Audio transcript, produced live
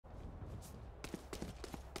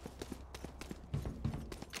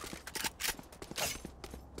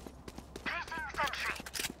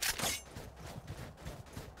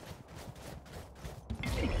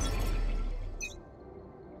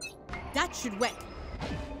should work.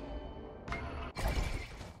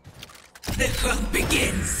 The hunt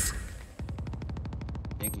begins.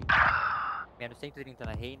 Vem aqui. Menos 130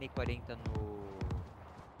 na Reina e 40 no...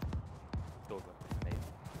 Doga.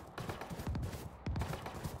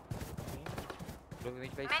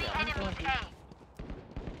 Provavelmente vai ser ela.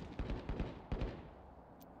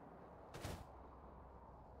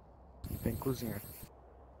 Tem cozinha.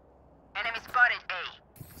 Enemy spotted A.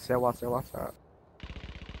 Céu A.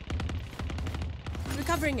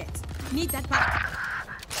 Recovering it. Need that back.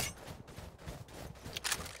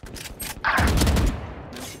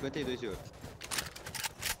 Menos 52 de ouro.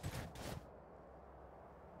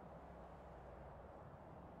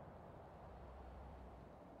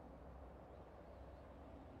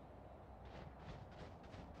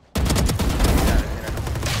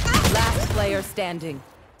 Last player standing.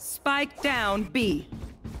 Spike down B.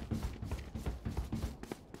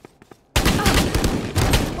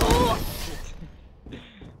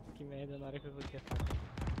 Que merda na hora que eu vou ter.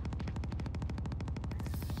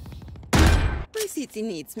 My city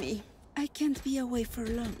needs me. I can't be away for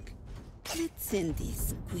long. Let's end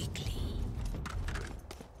this quickly.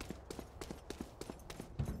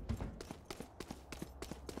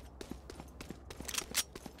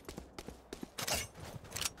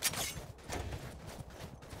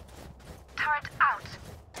 Turret out.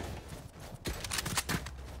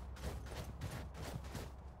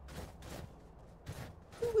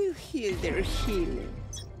 Who will heal their healing?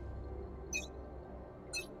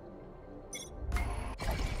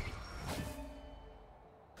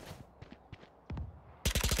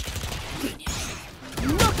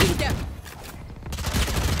 Knocking them.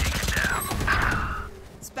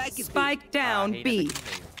 Spike down B.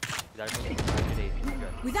 Cuidado com o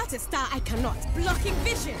direito. Without a star, I cannot. Blocking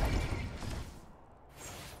vision.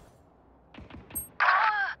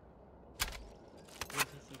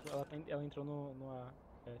 Ela entrou no A,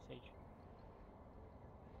 Sage.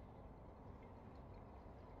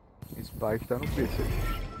 Spike tá no B,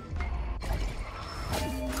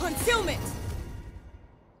 Concealment.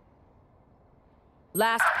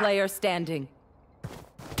 Last player standing.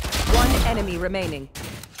 One enemy remaining.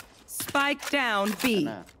 Spike down B.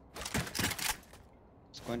 Ana.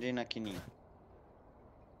 Esconde aí na quininha.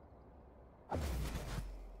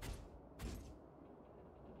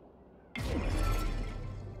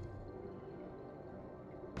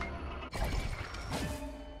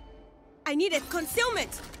 I needed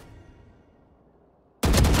concealment.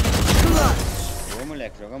 Ô,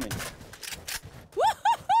 moleque, joga muito.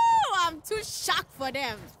 Woohoo! I'm too shocked for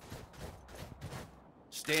them.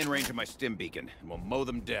 Stay in range of my stim beacon, and we'll mow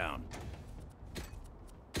them down.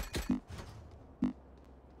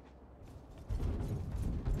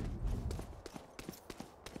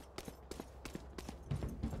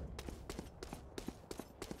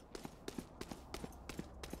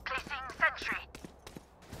 Placing sentry.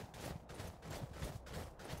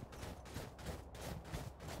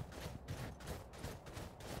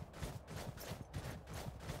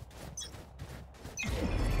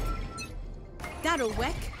 That'll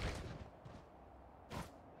work.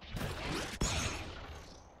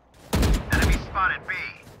 Enemy spotted B.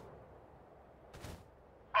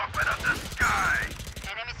 Open up the sky.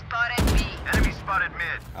 Enemy spotted B. Enemy spotted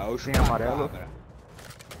mid. A última Tem amarelo. cabra.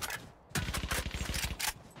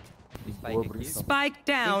 Boa, Bruce. Spike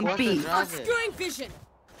down B. Obscuring vision.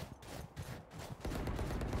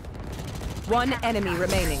 One enemy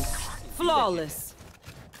remaining. Flawless.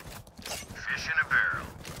 Fish in a barrel.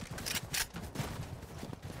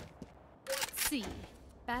 See,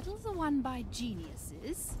 battles are won by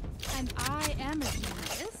geniuses, and I am a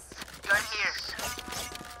genius. Gun here.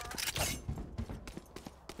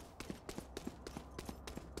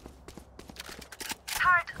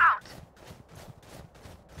 Turret out.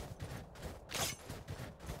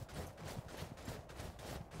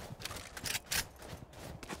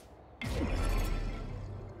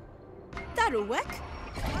 That'll work.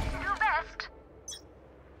 Do best.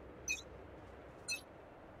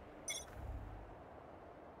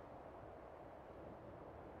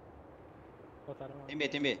 Botaram lá. Tem B,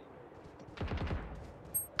 tem B.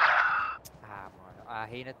 Ah, mano. A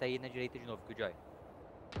Reina tá aí na direita de novo, Killjoy.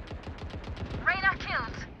 Reyna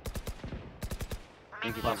killed.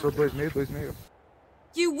 Passou 2,5.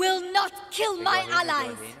 You will not kill Pegou my a Reina, pegou a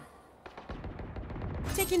allies. Reina.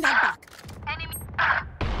 Taking that back. Enemy.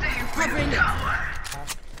 Covering it.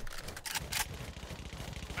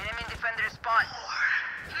 Enemy defender spawn.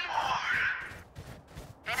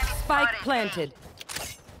 Enemy Spike spotted. planted.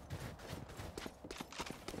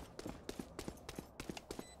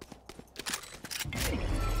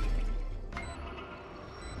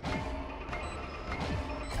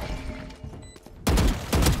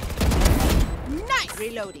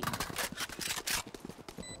 Reloading.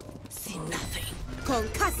 See nothing.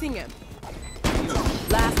 Concussing him.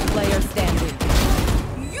 Last player standing.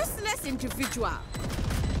 Useless individual.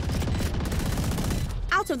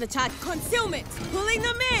 Out of the chat. Concealment. Pulling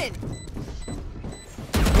them in.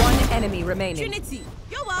 One enemy remaining. Trinity,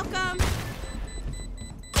 you're welcome.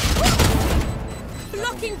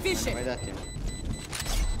 Blocking vision. Vai dar tempo.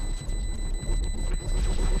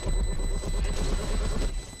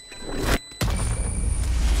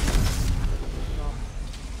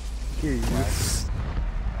 Que isso?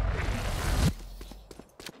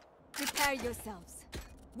 Prepare yourselves.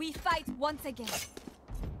 We fight once again.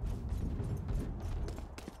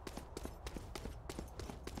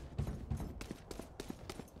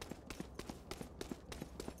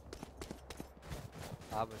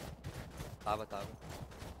 Tava. Turret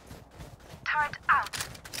out.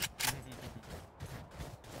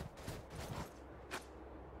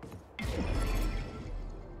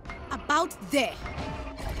 About there.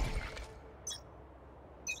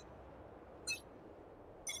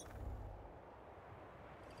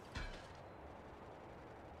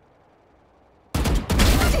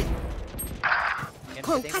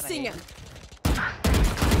 Concussing him.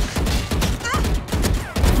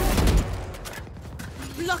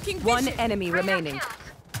 Blocking vision. One enemy remaining.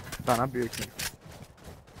 Tá na B aqui.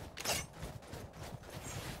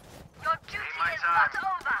 Your duty is not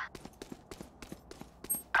over.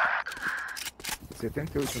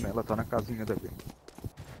 78, né? Ela tá na casinha da B.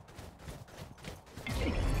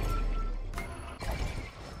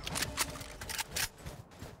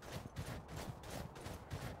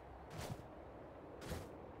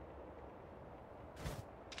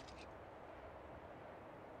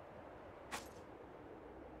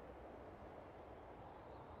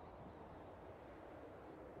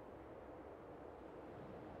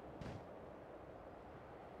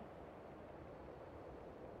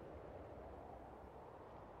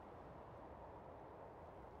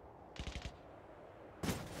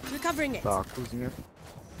 Recovering it. Tá, cozinha.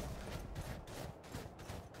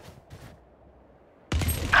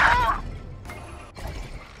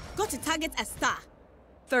 Got to target a star.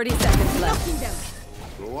 30 seconds left. Blocking them.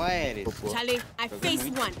 Boa, Eris. Charlie, I face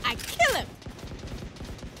one. I kill him.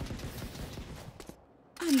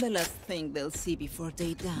 I'm the last thing they'll see before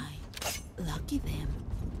they die. Lucky them.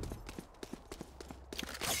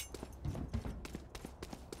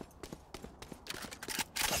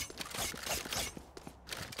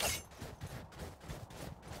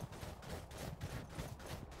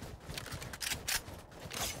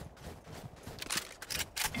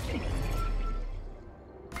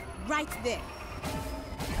 Right there.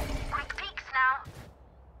 Quick peeks now.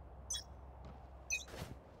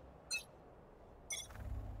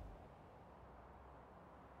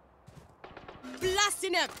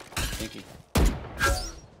 Blasting him. Thank you.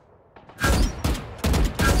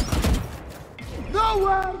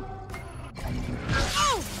 Nowhere.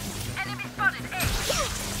 Oh! Enemy spotted. A.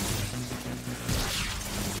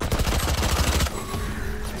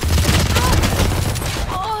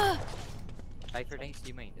 Cypher tá em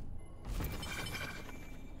cima ainda.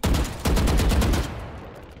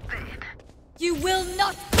 You will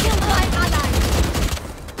not kill my ally!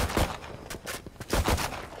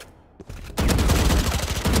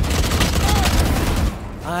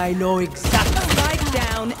 I know exactly. Spike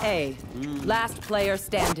down A. Last player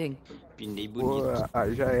standing. Pinei Pô, bonito.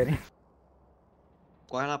 aí já era, hein?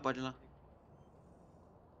 Corre lá, pode ir lá.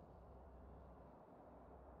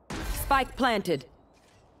 Spike planted.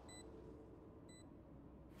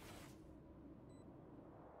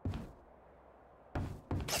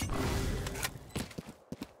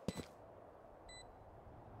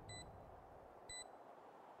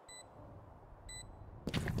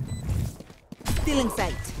 Still in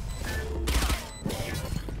sight.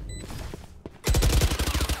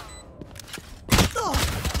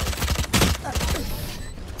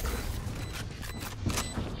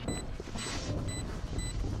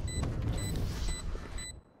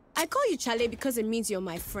 I call you Charlie because it means you're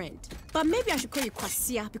my friend. But maybe I should call you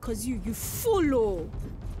Kwasia because you follow.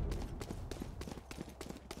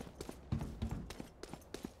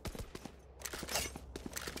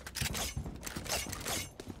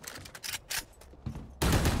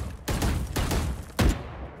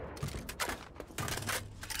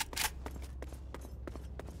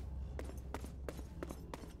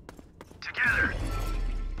 Together.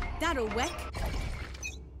 That'll work.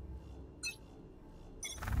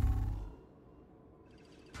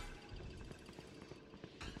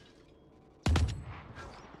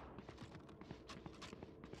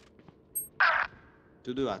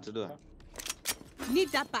 Tudo A, tudo A.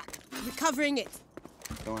 Need that back. Recovering it.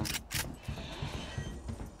 Então A.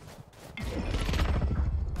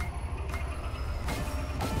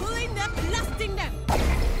 them, blasting them.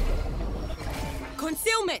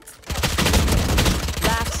 Concealment.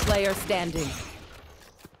 Last player standing.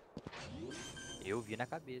 Eu vi na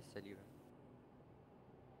cabeça ali.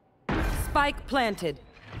 Spike planted.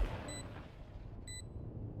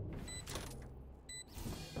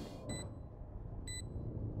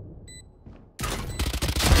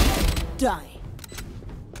 Die.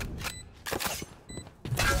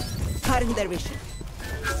 Cutting their vision.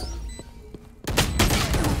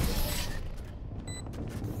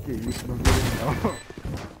 Que isso, não vi ele não.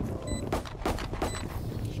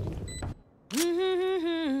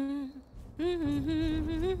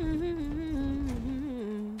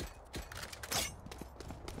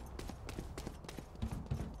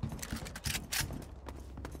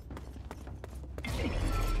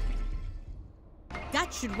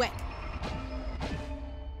 That should work.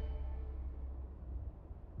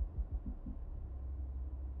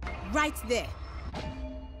 Right there.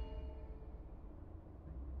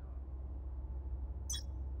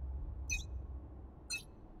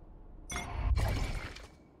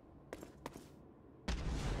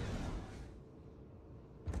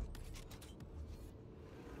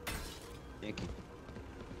 Vem aqui.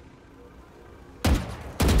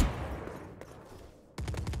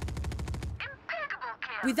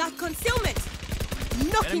 Without concealment.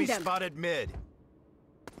 Knocking Enemy them. spotted mid.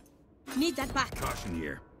 Need that back. Caution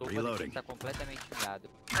here. Todo Reloading. tá completamente miado.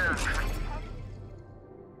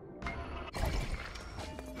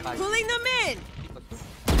 Pulling them in.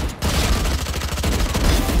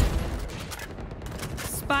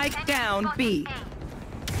 Spike down B.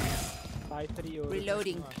 Sai frio.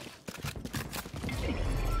 Reloading.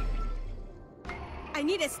 I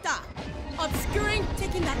need a star. Obscuring,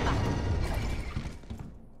 taking that back.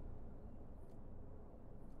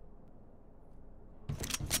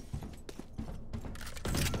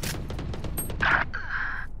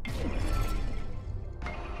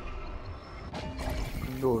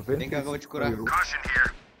 Vem cá que eu vou te curar. Caution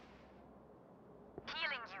here.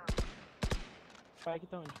 Spike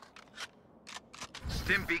tá onde?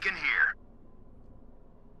 Stim beacon here.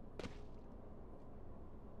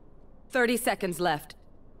 30 seconds left.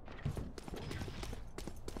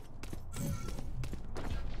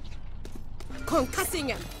 Concussing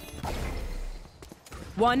him.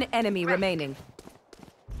 One enemy remaining.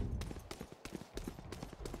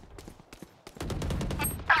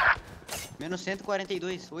 Menos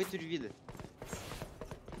 142, 8 de vida.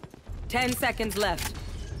 10 seconds left.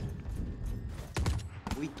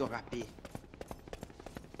 8 HP.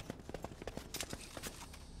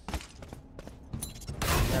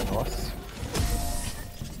 É, nossa.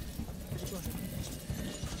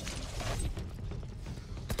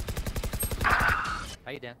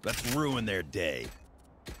 Aí dentro. Let's ruin their day.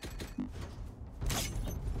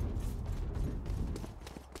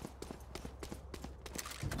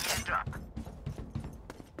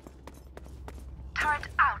 Turret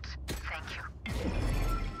out. Thank you.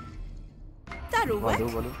 That'll work. Valeu,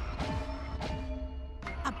 valeu.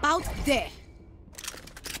 About there.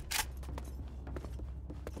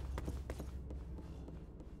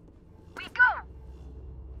 We go.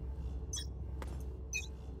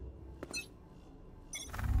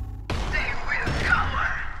 They will cover.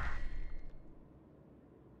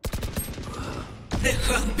 The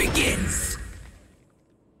hunt begins.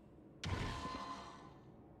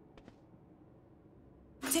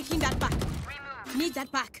 Taking that back. Need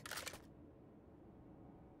that back.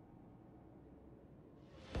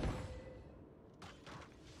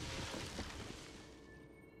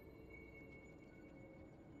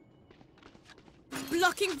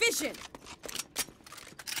 Blocking vision.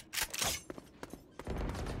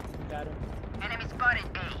 Got him. Enemy spotted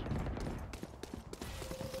A.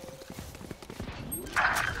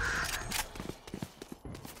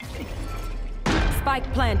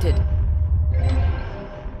 Spike planted.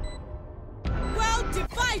 Well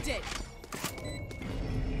divided.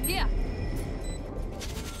 Here.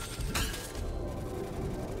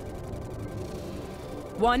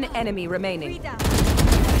 One enemy remaining.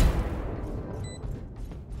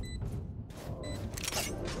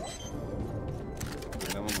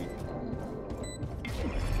 Jogamos muito.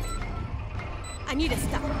 I need a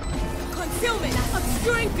stop. Concealment.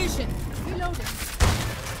 Obscuring vision. Reloading.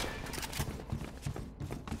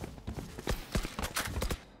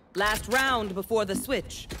 Last round before the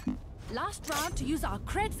switch. Last round to use our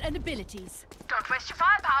creds and abilities. Don't waste your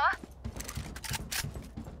firepower.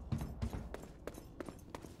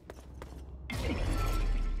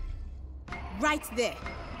 Right there.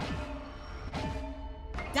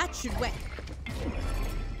 That should work.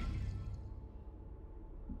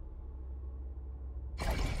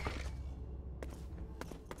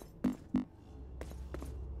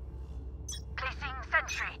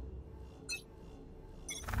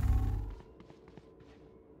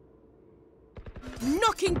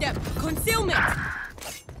 Knocking them. Concealment.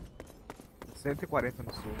 140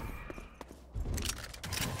 no sul.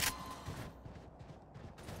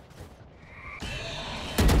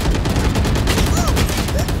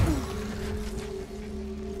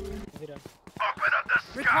 Virando. Open up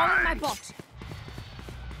the Recalling my sky. bot.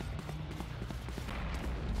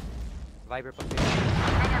 Viper pra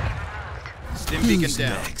Stim beacon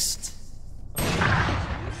down. Next.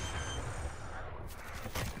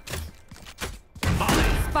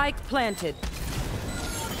 Spike planted.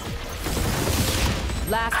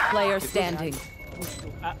 Last player standing.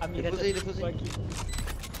 A mira Defusei, defusei. aqui.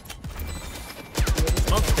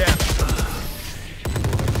 Smoke's down.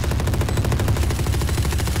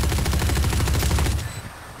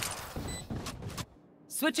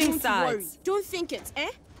 Switching Don't worry. sides. Don't think it,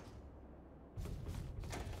 eh?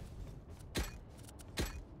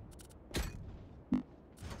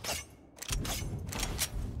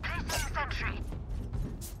 Placing sentry.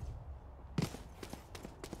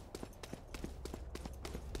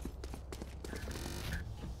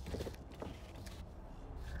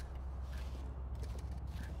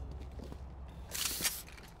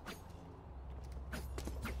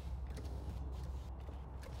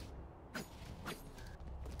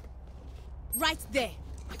 Right there.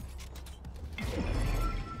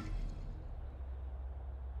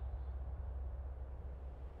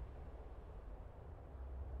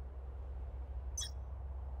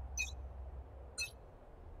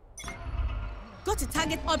 Got to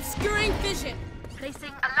target obscuring vision.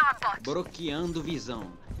 Placing alarm bot. Bloqueando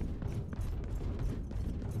visão.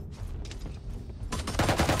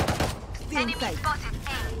 Enemy spotted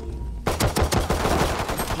A.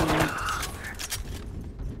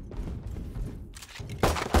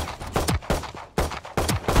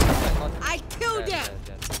 I killed them.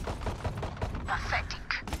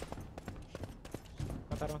 Pathetic.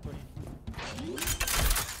 Mataram a torre.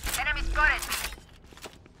 Enemy spotted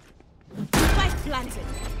B. Spike planted.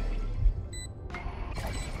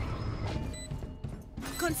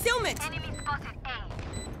 Concealment. Enemy spotted A.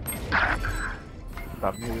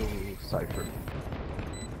 Tá meio Cypher.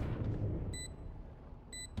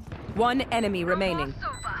 One enemy remaining.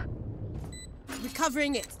 Over.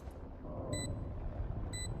 Recovering it.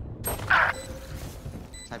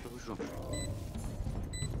 Sai pro chão.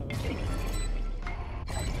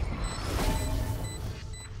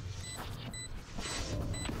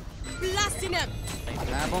 Blasting them.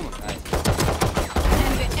 Ah, bomba. Ai.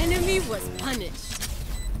 And the enemy was punished.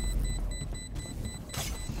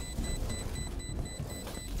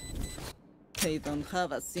 They don't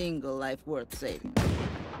have a single life worth saving.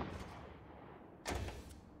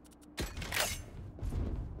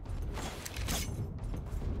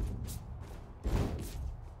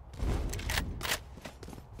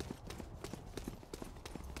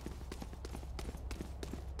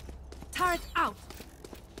 Turret out.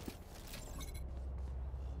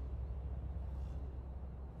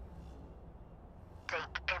 Take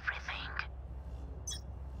everything.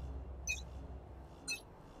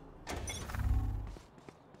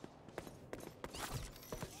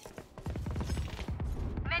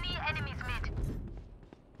 Many enemies mid.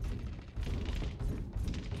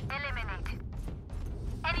 Eliminated.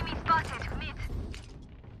 Enemy spotted mid.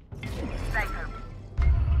 Cypher.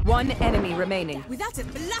 One enemy remaining. Without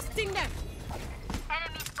it, blasting them.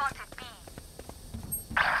 Enemy spotted B.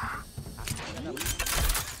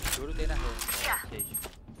 Juro tem na rua. Yeah. Cage.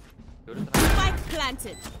 Juro tá na rua. Spike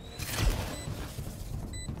planted.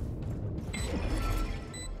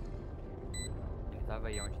 Ele tava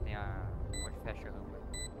aí onde tem a. Onde fecha a rampa.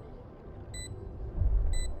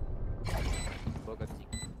 Boca 5.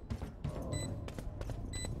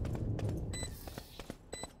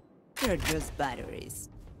 They're just batteries.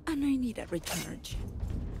 And I need a recharge.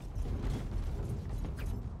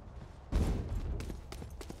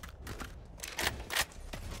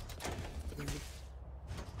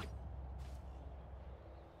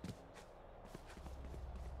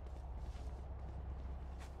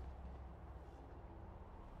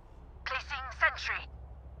 Placing sentry.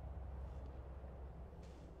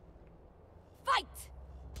 Fight!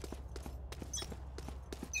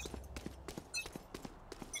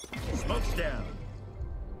 Smoke's down.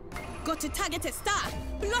 Got to target a star.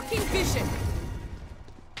 Blocking vision.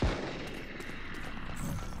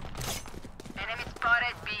 Enemy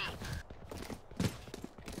spotted B.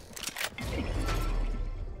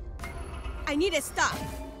 I need a star.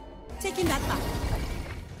 Taking that back.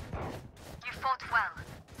 You fought well.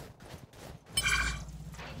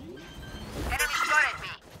 Enemy spotted B.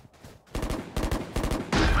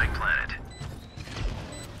 Spike planted.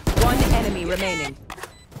 One enemy remaining.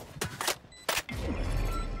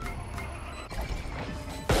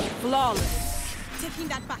 Flawless. Taking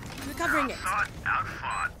that back. Recovering it.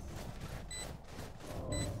 Outfought.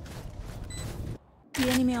 The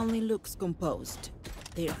enemy only looks composed.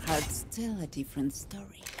 Their hearts tell a different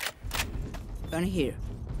story. Gun here.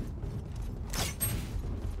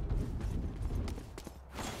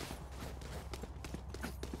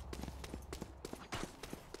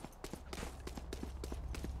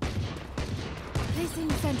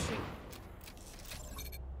 Placing sentry.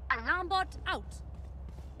 Alarm bot out.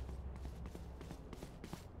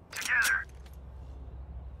 Together.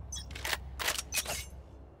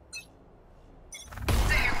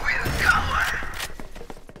 They will cover.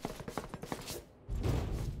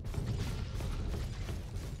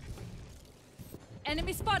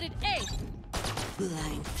 Enemy spotted A.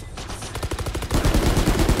 Blind.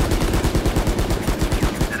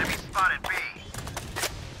 Enemy spotted B.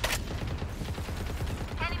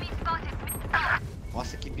 Enemy spotted.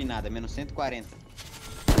 Nossa, que pinada, menos 140.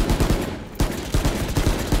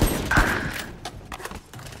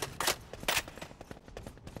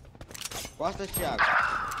 Costas, Thiago.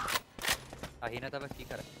 A Reina tava aqui,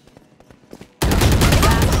 cara.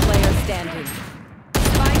 Last player standing.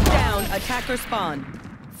 Spike down, attacker spawn.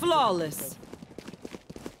 Flawless.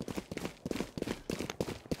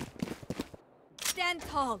 Stand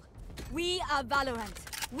tall. We are Valorant.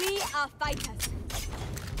 We are fighters.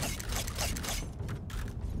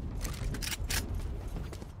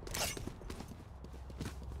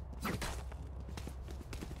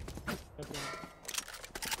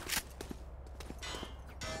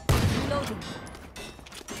 Loading.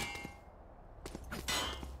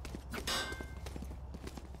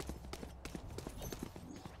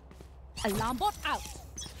 Alarm bot out.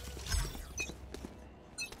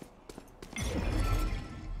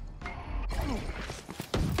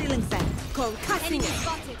 Feeling set. Concussing Enemy it.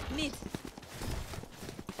 spotted. Mid.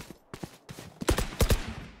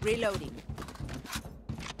 Reloading.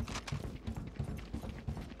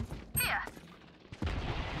 Here.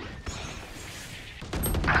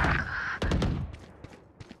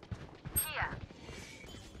 Here.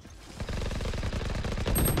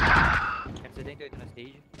 178 na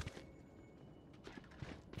stage.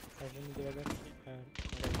 Tá vindo devagar.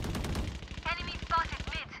 Enemy spotted.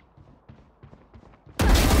 Mid.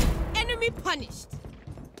 Enemy punished.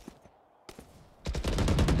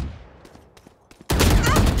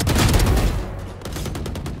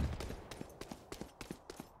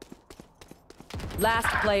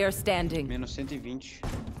 Last player standing. Menos 120.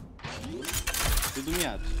 Tudo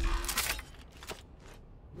miado.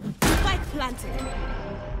 Spike planted.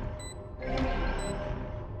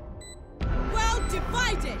 Well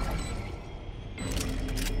divided.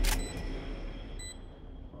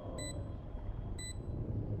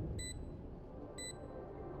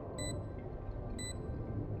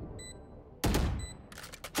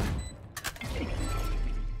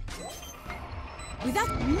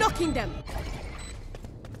 Without knocking them.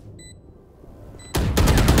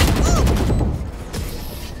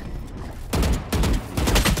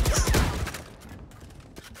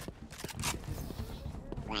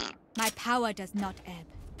 My power does not ebb.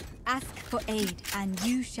 Ask for aid, and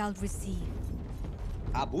you shall receive.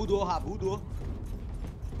 Rabudo, rabudo.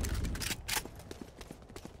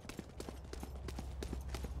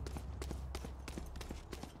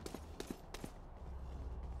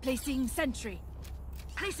 Placing sentry.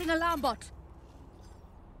 Placing alarm bot.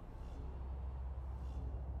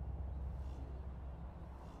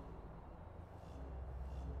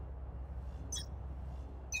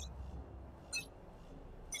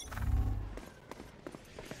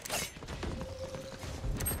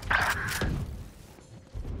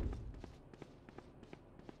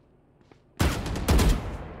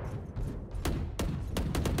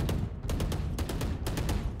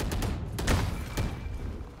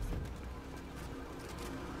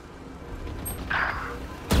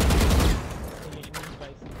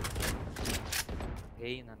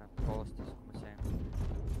 Reina nas costas, como sempre.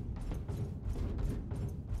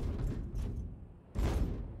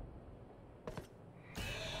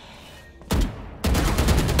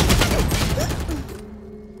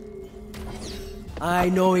 I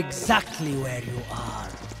know exactly where you are.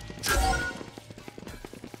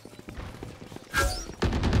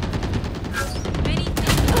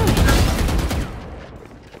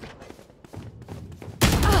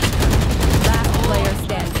 Last player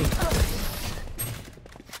standing.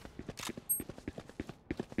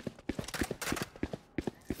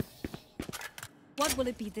 What will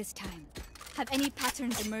it be this time? Have any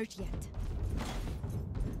patterns emerged yet?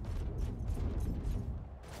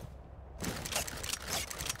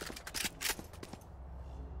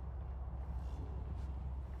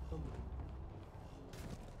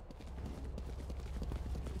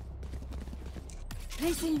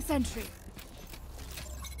 Placing sentry.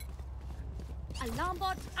 Alarm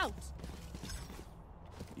bot out.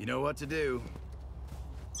 You know what to do.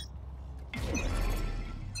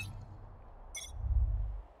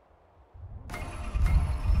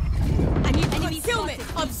 I need concealment.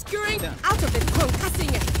 Obscuring. Out of it.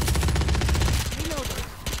 Concussing it. Reloading.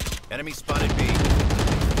 Enemy spotted B.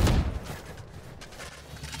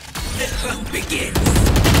 The hunt begins.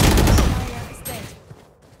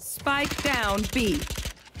 Spike down B.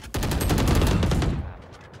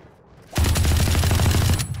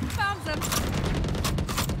 Found them.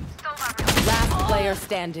 Last player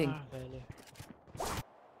standing. Ah, velho.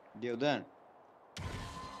 Deu dano?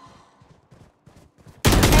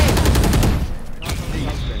 Nossa,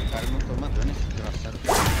 velho. O cara não toma dano, esse desgraçado.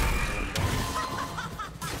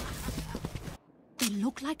 They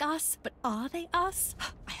look like us, but are they us?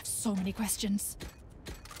 I have so many questions.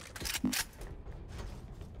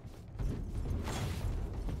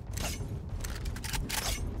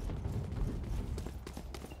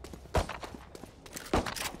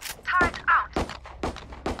 Turret out.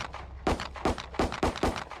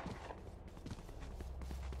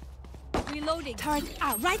 Reloading. Turret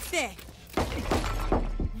out. Right there.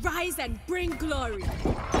 Rise and bring glory.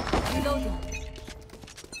 Reloading.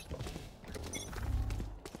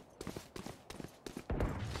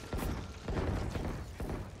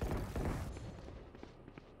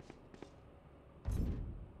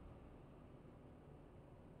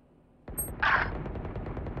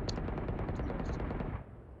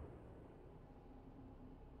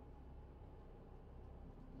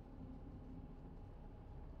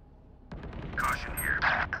 Caution here.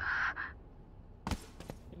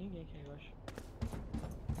 Tem ninguém aqui, eu acho.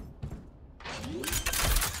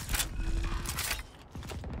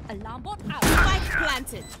 Alarm bot out. Spike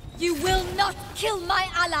planted. You will not kill my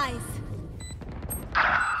allies.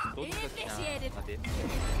 Todos aqui na B.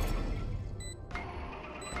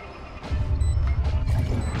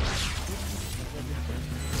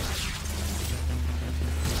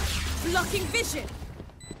 Blocking vision.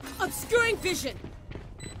 Obscuring vision.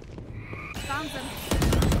 Found them.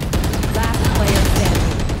 Last player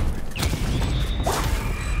standing.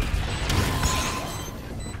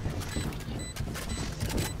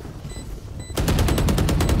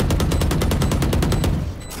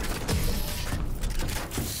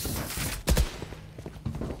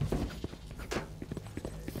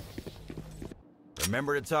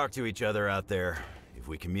 Remember to talk to each other out there. If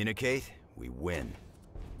we communicate, we win.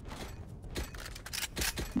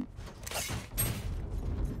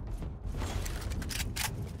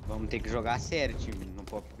 Vamos ter que jogar sério, time. Não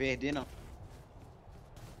pode perder, não.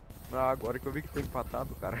 Ah, agora que eu vi que foi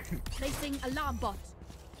empatado, cara. Placing alarm bot.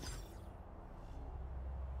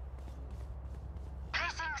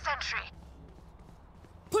 Placing sentry.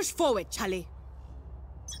 Push forward, Charlie.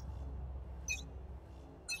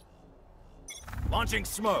 Launching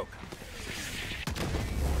smoke.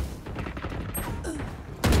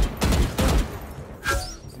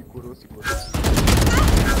 Segurou.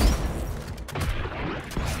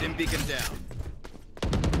 Stim beacon down.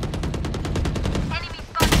 Enemy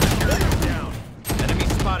spotted. Down. Enemy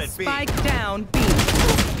spotted B. Spike down B.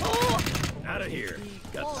 Out of here.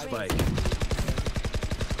 Got the spike.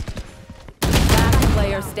 Last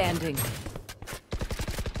player standing.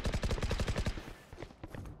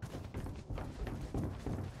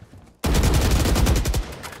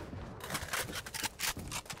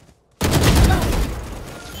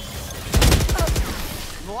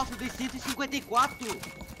 Nossa, eu dei 154!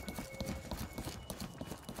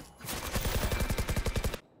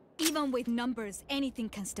 Even with numbers, anything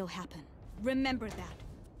can still happen. Remember that.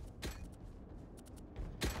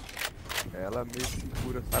 Ela meio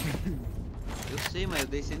segura, sabe? Eu sei, mas eu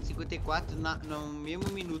dei 154 no mesmo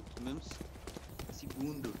minuto, no mesmo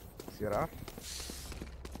segundo. Será?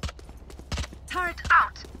 Turret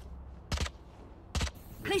out.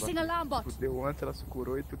 Placing alarm bot. Tu deu antes, ela se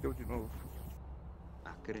curou e tu deu de novo.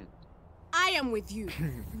 Ah, credo. I am with you.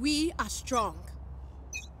 We are strong.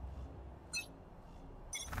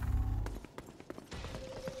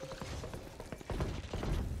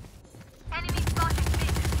 Enemy spotted B.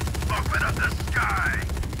 Open up the sky.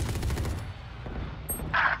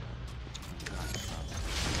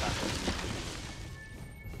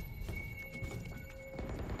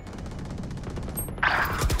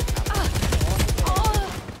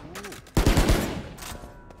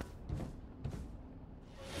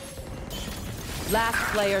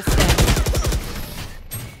 Last player standing.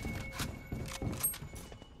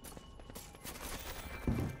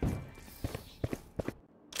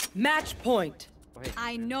 Match point.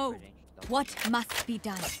 I know what must be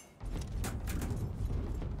done.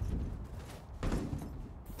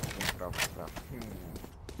 Tá.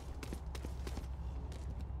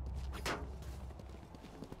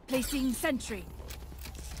 Placing sentry.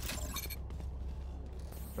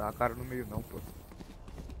 Dá a cara no meio não, pô.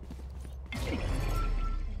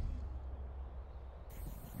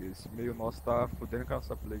 Esse meio nosso tá fudendo com a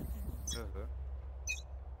nossa play. Aham.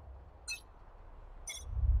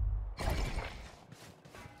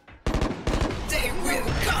 They will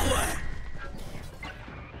cower.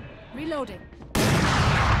 Reloading.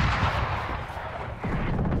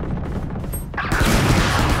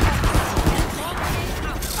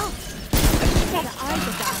 The eyes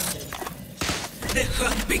are down. The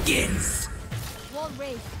hunt begins. Wall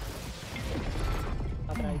raised.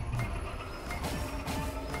 Atrás.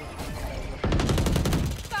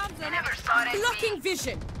 Found them. Never spotted B. Blocking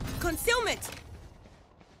vision. Concealment.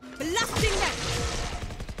 Blasting them.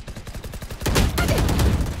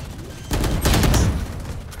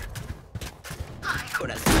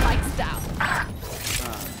 Spikes down. Ah, isso,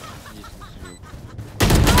 jogo.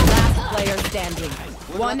 Last player standing.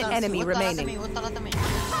 Outro One lá tá- enemy outro tá lá remaining. também, outro tá lá também.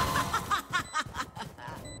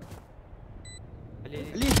 Ali,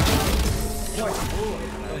 ali. Ali!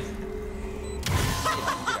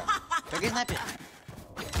 Peguei sniper!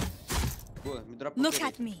 Boa, me dropa um Look pouco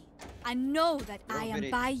at me. I know that I am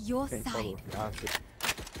Operate. by your Quem falou? side. Ah, sei.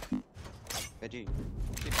 aí. Pede aí.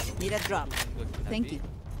 Need a drop. Thank you.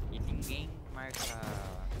 E ninguém marca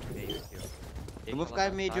meio aqui, ó. Eu vou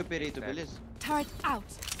ficar meio de operator, beleza? Turret out.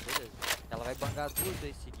 Beleza. Ela vai bangar 2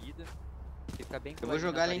 vezes seguida. Fica bem Eu vou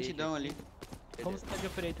jogar lentidão ali. Como você tá de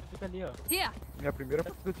operator, fica ali, ó. Here. Minha primeira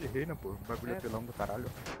partida de reina, pô. Bagulho apelão do caralho.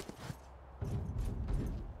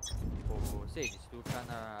 Ou seja, se tu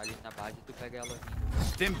ficar ali na base, tu pega ela vindo.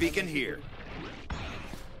 Stim beacon here.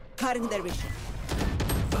 Cutting their vision.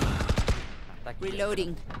 Tá aqui.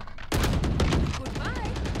 Reloading.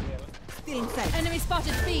 Goodbye. Still in sight. Enemy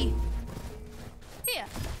spotted B. Here.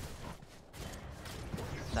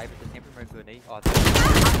 Cyber tá sempre marcando aí. Ó, tá.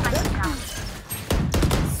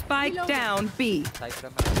 Spike down B. Cyber tá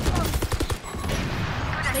marcando.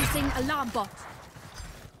 Placing alarm bot.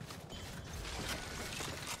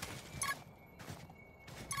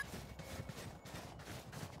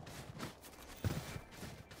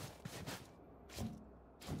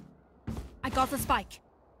 I got the spike.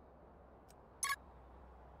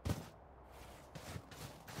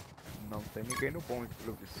 Não tem ninguém no bonde,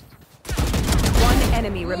 pelo visto. One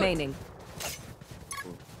enemy remaining.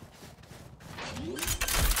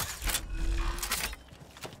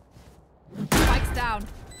 Spikes down.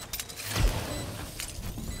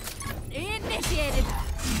 Initiated.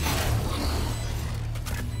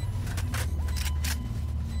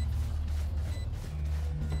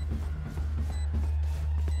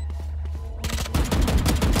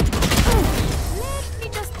 Let me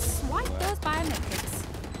just swipe those biometrics.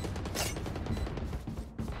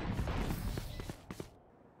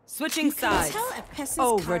 Switching You can sides. tell a person's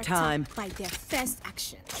Overtime. character by their first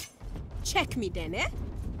action. Check me then, eh?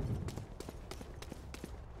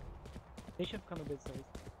 Deixa eu ficar no B dessa vez.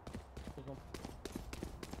 Vocês vão-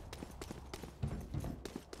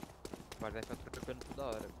 Agora vai ficar trocando toda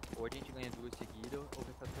hora. Ou a gente ganha 2 seguidas, ou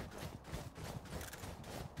vai ficar trocando.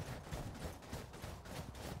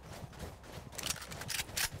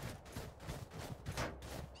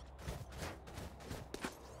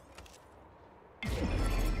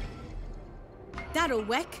 That'll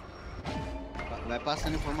work. Vai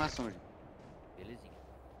passando informação, gente. Belezinha.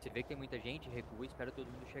 Você vê que tem muita gente, recua e espera todo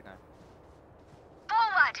mundo chegar.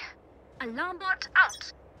 Forward. Alarm bot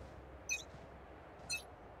out.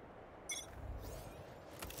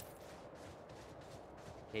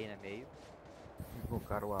 Reina meio.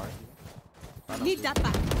 Invocaram o águia. Need that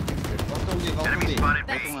back. Volta um B, volta um B. Volta um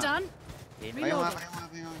That's A. done. Reina Vai um A, meio. vai um A,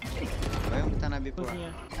 vai um A. Vai um que tá na B por lá.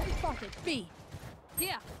 Cozinha. Spotted B.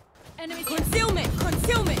 Here. Enemy Concealment!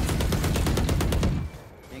 Concealment!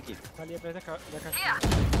 Vem aqui. Tá ali atrás da caixinha.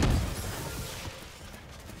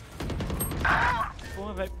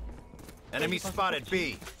 Porra, velho. Enemy spotted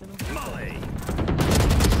B. Você não viu. Molly.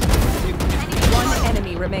 One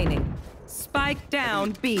enemy remaining. Spike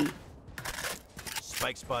down B.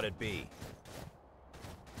 Spike spotted B.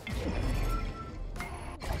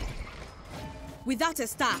 Without a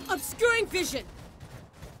star, obscuring vision.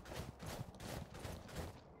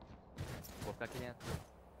 Vou ficar aqui dentro.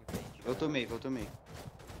 Em frente. Eu tomei, eu tomei.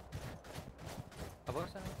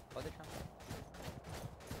 Avança, não. Pode deixar.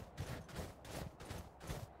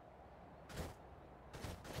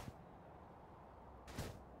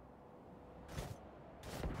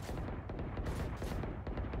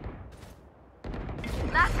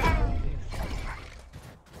 Last enemy.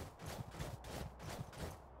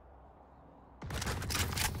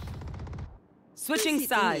 Switching My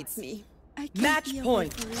city needs sides. me. I can't Match be away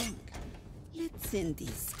point. for long. Let's end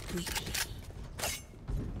this quickly.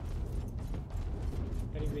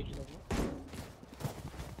 Quero investir no alguma?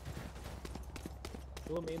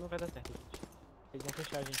 Pelo meio não vai dar certo, gente. Eles vão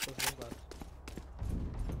fechar a gente pelos dois lados.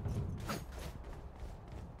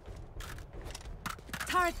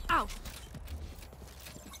 Turret out.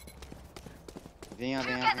 Venha,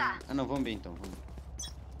 venha, venha. Ah não, vamos bem então. Vamos.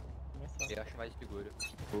 Começar. Eu acho mais seguro.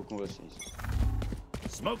 Vou com vocês.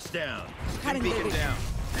 Smoke's down. Cutting Beacon their vision.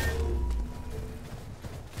 down.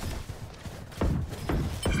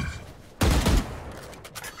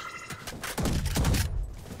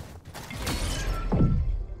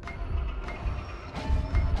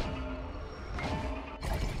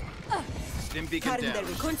 Stim beacon Cutting down. their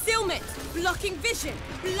vision. Concealment. Blocking vision.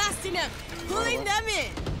 Blasting them. Pulling them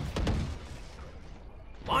in.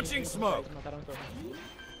 Launching smoke. Eles mataram todos.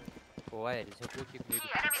 Pô, Ares, recua aqui comigo.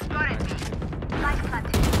 Enemy spotted B. Light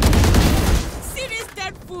planted. Serious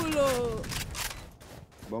dead fulo.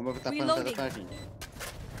 Bomba tá Reloading. plantada pra gente.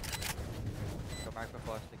 Eu marco a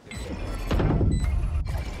costa aqui.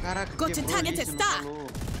 Caraca, Got to quebrou target isso, a não star. falou.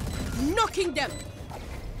 Knocking them.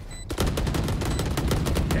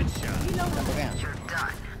 Headshot. Dá pra ganhar.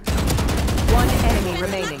 One enemy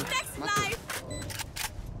remaining. Next Matou. life.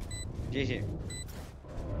 GG.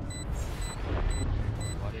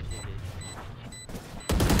 Bora, GG.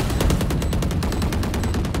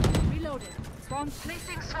 Reloaded. Swarm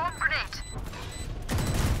Placing swarm grenade.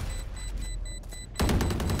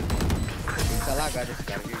 Tá lagado esse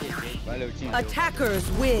cara, GG. Valeu, time. Attackers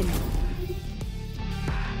win.